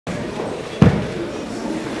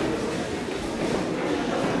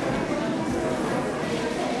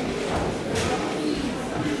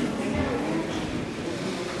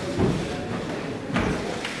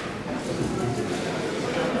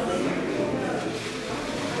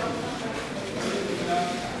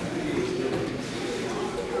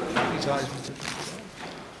Desai.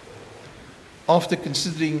 After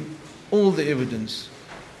considering all the evidence,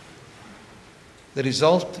 the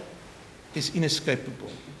result is inescapable.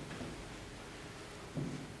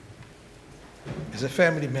 As a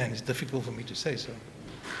family man, it's difficult for me to say so.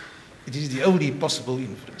 It is the only possible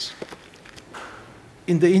inference.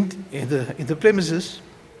 In the premises,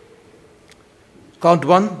 count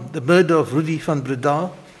 1, the murder of Henri van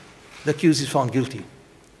Breda, the accused is found guilty.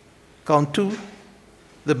 Count 2,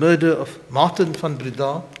 the murder of Martin van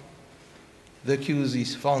Breda, the accused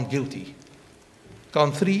is found guilty.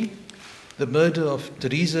 Count 3, the murder of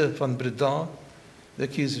Teresa van Breda, the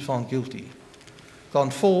accused is found guilty.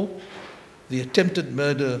 Count 4, the attempted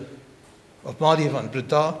murder of Henri van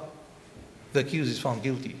Breda, the accused is found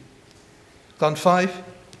guilty. Count 5,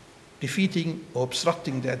 defeating or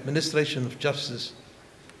obstructing the administration of justice,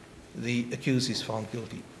 the accused is found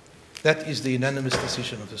guilty. That is the unanimous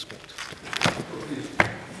decision of this court.